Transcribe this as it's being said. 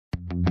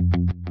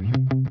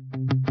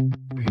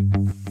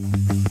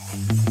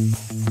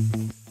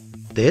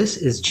This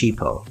is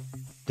Chipo,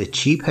 the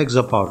cheap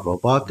Hexapod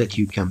robot that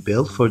you can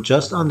build for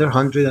just under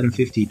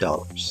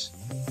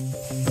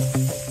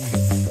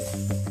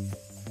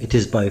 $150. It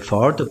is by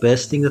far the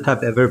best thing that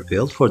I've ever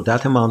built for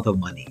that amount of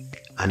money,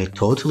 and it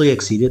totally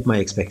exceeded my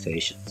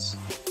expectations.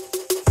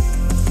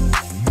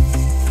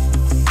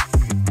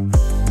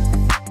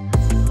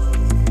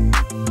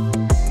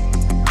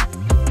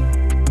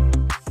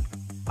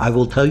 I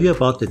will tell you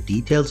about the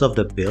details of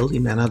the build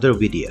in another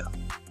video,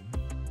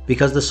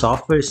 because the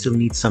software still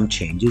needs some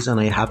changes and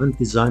I haven't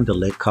designed the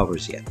leg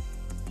covers yet.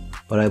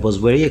 But I was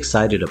very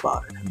excited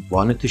about it and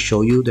wanted to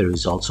show you the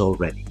results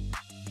already.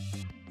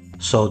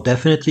 So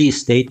definitely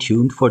stay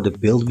tuned for the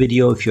build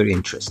video if you're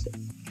interested.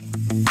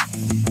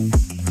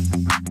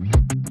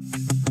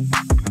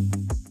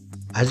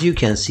 As you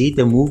can see,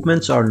 the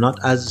movements are not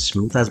as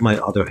smooth as my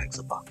other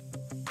Hexapod.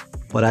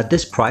 But at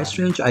this price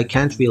range, I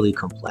can't really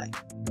complain.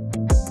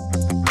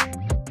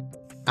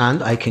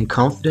 And I can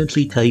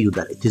confidently tell you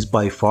that it is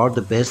by far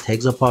the best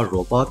Hexapod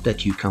robot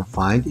that you can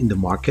find in the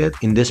market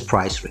in this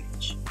price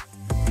range.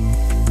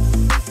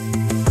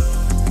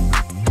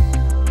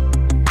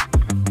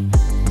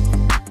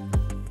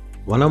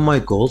 One of my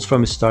goals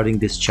from starting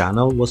this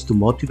channel was to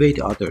motivate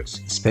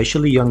others,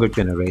 especially younger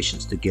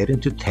generations, to get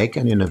into tech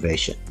and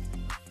innovation.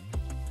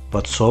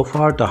 But so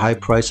far, the high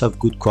price of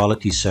good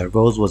quality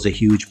servos was a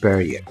huge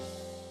barrier.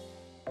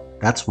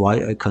 That's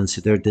why I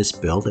consider this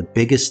build a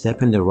big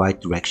step in the right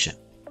direction,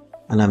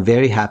 and I'm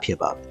very happy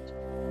about it.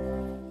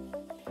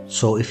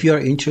 So if you are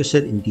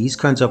interested in these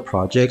kinds of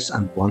projects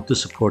and want to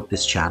support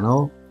this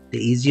channel, the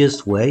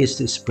easiest way is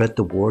to spread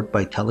the word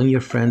by telling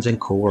your friends and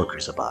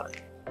coworkers about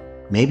it.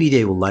 Maybe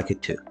they will like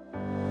it too.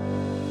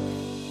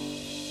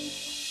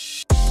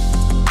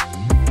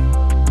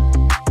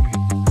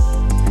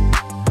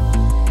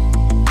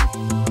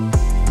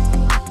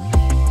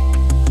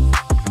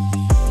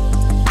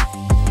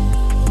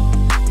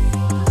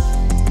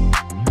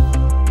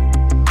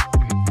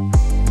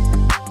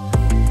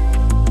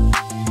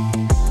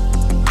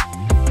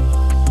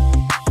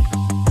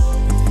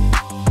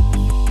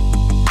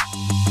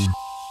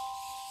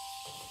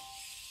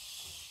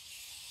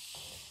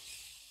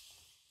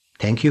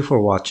 Thank you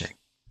for watching,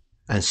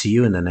 and see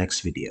you in the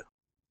next video.